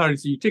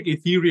cryptocurrency, you take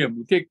Ethereum,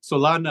 you take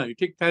Solana, you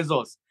take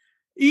Tezos.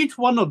 Each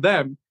one of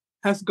them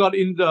has got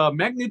in the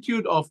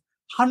magnitude of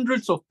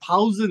hundreds of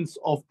thousands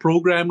of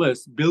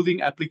programmers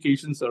building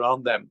applications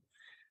around them.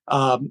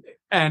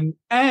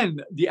 And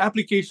the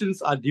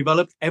applications are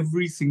developed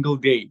every single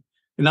day.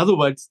 In other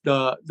words,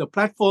 the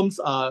platforms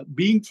are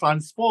being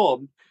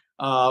transformed,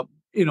 by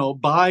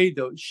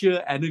the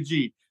sheer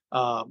energy,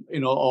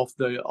 of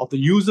the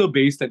user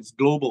base that's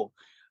global.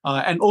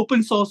 And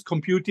open source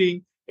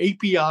computing,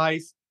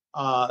 APIs,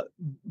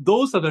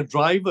 those are the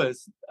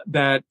drivers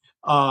that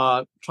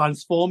are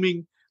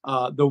transforming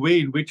the way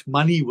in which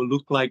money will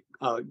look like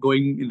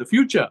going in the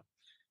future.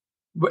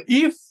 But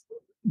if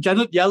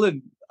Janet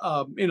Yellen,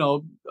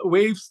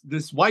 waves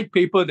this white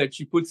paper that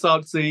she puts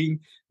out saying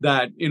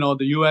that,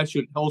 the US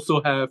should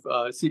also have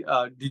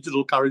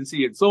digital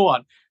currency and so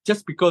on,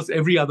 just because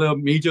every other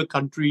major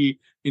country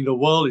in the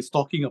world is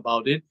talking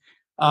about it,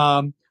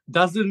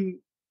 doesn't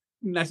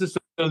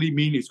necessarily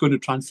mean it's going to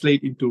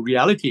translate into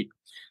reality.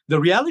 The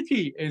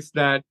reality is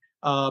that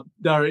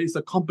there is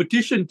a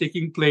competition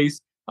taking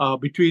place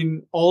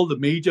between all the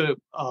major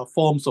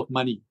forms of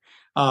money.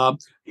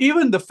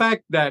 Even the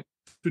fact that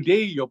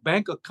today your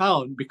bank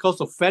account,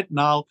 because of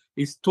FedNow,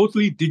 is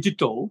totally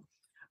digital,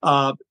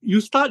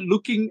 you start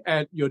looking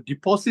at your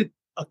deposit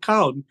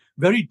account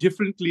very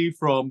differently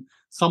from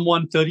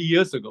someone 30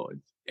 years ago.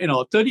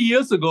 30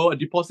 years ago, a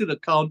deposit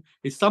account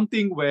is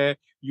something where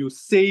you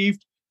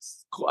saved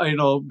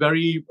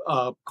very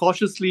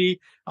cautiously,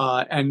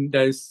 and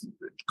there's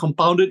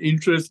compounded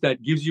interest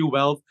that gives you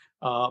wealth,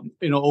 over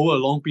a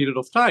long period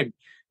of time.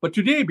 But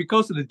today,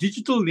 because of the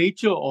digital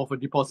nature of a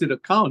deposit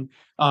account,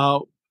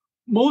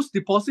 most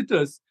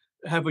depositors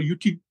have a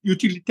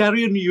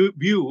utilitarian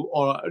view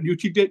or a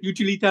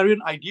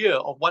utilitarian idea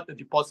of what the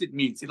deposit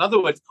means. In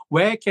other words,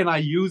 where can I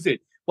use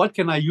it? What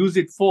can I use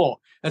it for?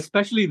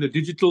 Especially in the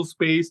digital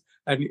space,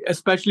 and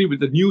especially with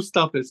the new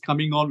stuff that's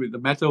coming on with the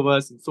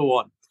metaverse and so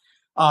on.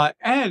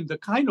 And the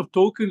kind of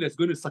token that's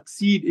going to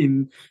succeed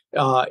in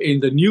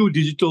the new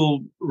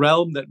digital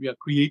realm that we are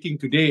creating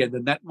today, and the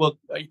network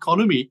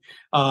economy,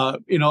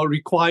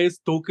 requires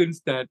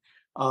tokens that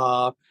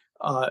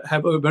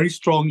have a very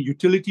strong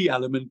utility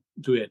element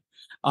to it.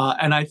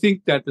 And I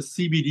think that the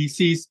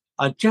CBDCs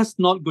are just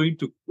not going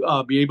to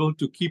be able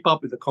to keep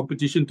up with the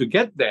competition to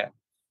get there.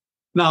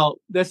 Now,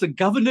 there's a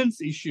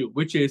governance issue,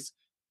 which is,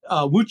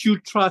 would you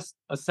trust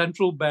a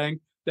central bank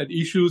that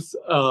issues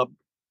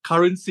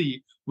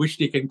currency which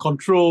they can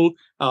control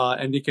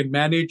and they can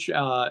manage,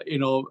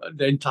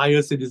 the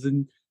entire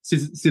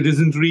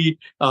citizenry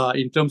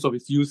in terms of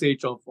its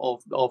usage of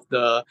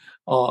the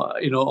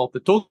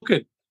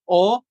token?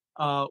 Or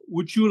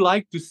would you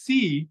like to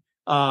see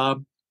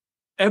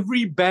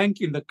every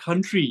bank in the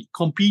country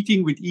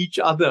competing with each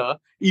other,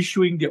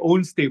 issuing their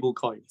own stable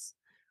coins?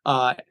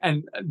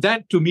 And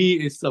that, to me,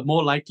 is a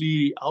more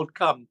likely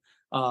outcome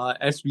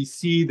as we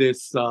see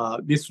this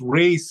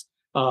race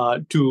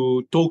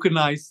to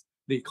tokenize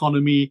the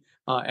economy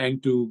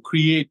and to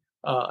create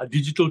a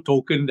digital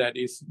token that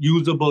is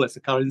usable as a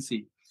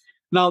currency.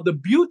 Now, the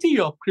beauty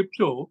of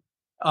crypto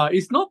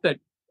is not that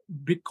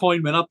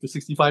Bitcoin went up to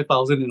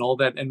 65,000 and all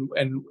that, and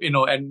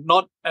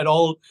not at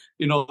all,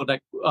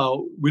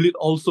 will it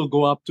also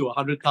go up to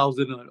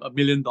 100,000 or $1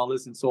 million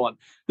and so on.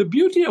 The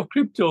beauty of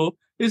crypto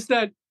is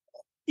that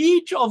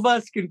each of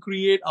us can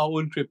create our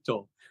own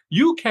crypto.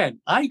 You can,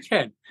 I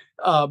can,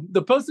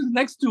 the person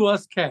next to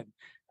us can.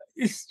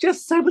 It's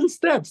just 7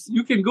 steps.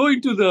 You can go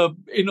into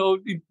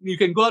you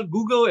can go on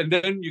Google and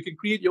then you can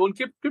create your own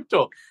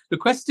crypto. The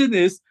question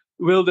is,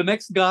 will the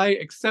next guy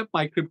accept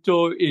my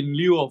crypto in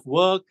lieu of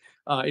work,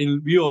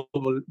 in lieu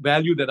of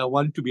value that I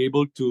want to be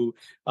able to,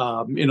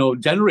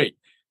 generate?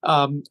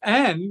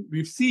 And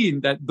we've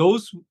seen that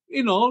those,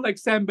 like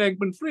Sam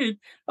Bankman-Fried,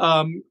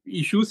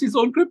 issues his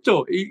own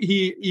crypto.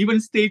 He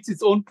even states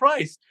his own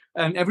price,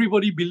 and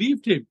everybody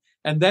believed him.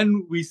 And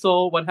then we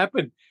saw what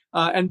happened.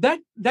 And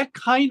that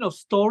kind of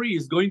story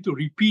is going to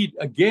repeat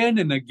again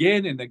and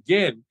again and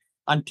again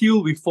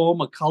until we form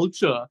a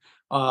culture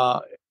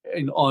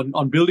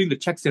on building the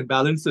checks and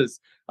balances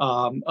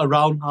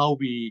around how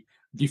we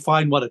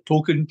define what a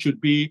token should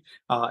be,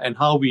 and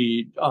how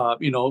we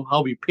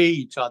pay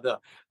each other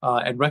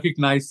and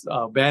recognize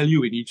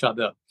value in each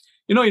other.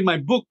 In my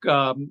book,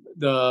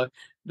 the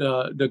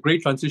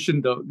Great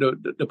Transition,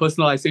 the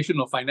Personalization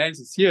of Finance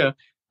is here.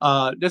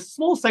 There's a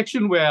small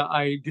section where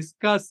I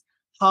discuss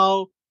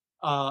how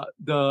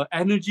the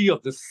energy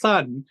of the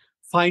sun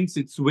finds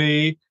its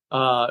way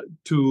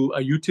to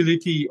a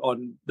utility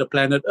on the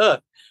planet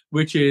Earth,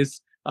 which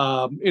is,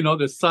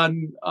 the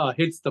sun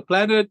hits the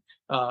planet,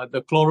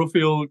 the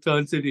chlorophyll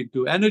turns it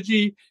into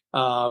energy,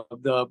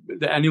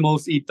 the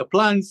animals eat the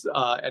plants,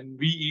 and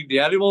we eat the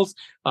animals,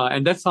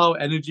 and that's how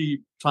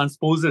energy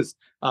transposes,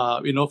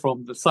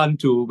 from the sun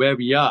to where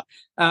we are.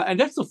 And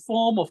that's a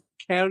form of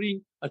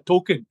carrying a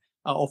token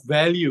of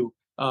value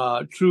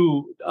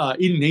through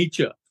in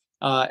nature.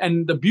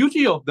 And the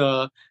beauty of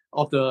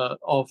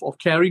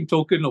carrying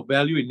token of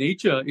value in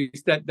nature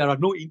is that there are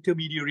no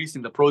intermediaries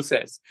in the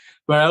process.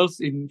 Whereas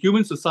in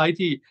human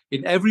society,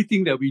 in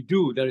everything that we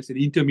do, there is an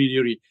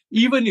intermediary.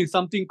 Even in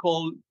something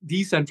called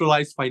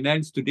decentralized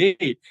finance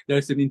today, there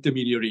is an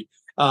intermediary.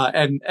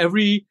 And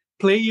every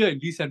player in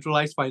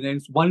decentralized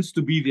finance wants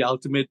to be the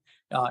ultimate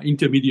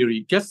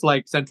intermediary, just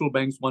like central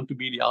banks want to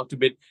be the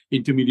ultimate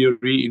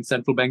intermediary in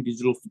central bank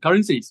digital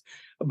currencies.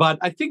 But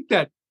I think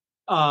that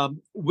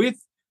with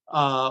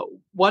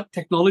what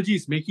technology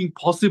is making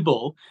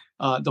possible,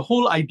 the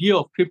whole idea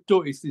of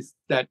crypto is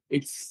that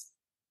it's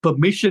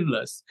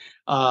permissionless.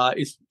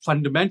 It's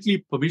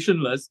fundamentally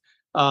permissionless.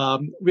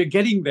 We're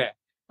getting there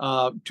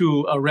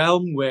to a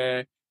realm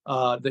where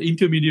the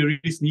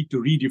intermediaries need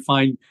to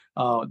redefine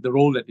the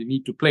role that they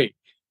need to play.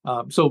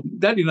 So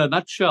that, in a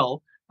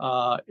nutshell,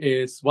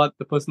 is what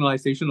the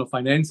personalization of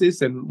finance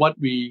is, and what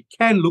we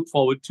can look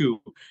forward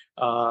to,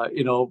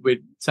 with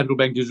central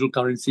bank digital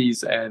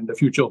currencies and the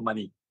future of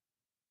money.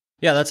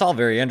 Yeah, that's all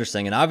very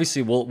interesting, and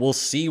obviously we'll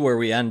see where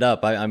we end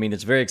up. I mean,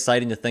 it's very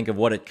exciting to think of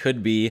what it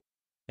could be.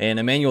 And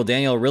Emmanuel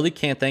Daniel, really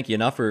can't thank you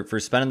enough for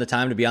spending the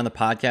time to be on the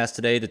podcast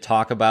today to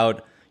talk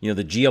about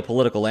the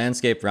geopolitical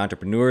landscape for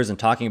entrepreneurs and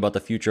talking about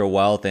the future of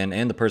wealth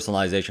and the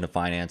personalization of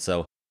finance.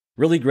 So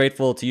really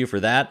grateful to you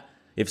for that.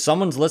 If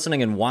someone's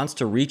listening and wants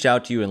to reach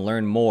out to you and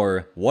learn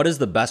more, what is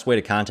the best way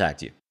to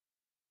contact you?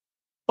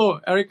 Oh,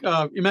 Eric,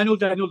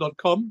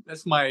 EmmanuelDaniel.com.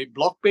 That's my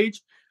blog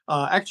page.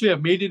 Actually,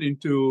 I've made it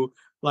into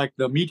like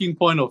the meeting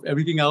point of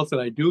everything else that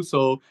I do.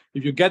 So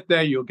if you get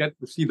there, you'll get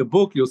to see the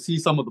book. You'll see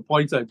some of the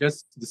points I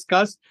just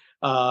discussed,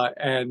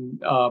 and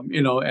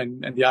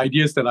the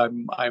ideas that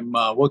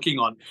I'm working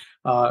on,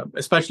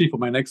 especially for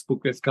my next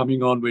book that's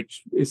coming on,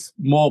 which is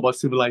more about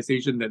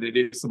civilization than it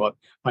is about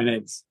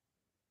finance.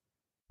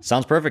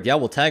 Sounds perfect. Yeah,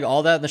 we'll tag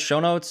all that in the show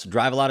notes,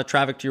 drive a lot of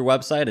traffic to your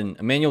website. And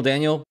Emmanuel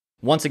Daniel,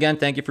 once again,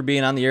 thank you for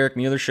being on the Eric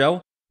Mueller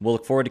Show. We'll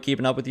look forward to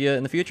keeping up with you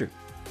in the future.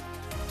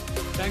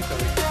 Thanks,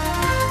 Eric.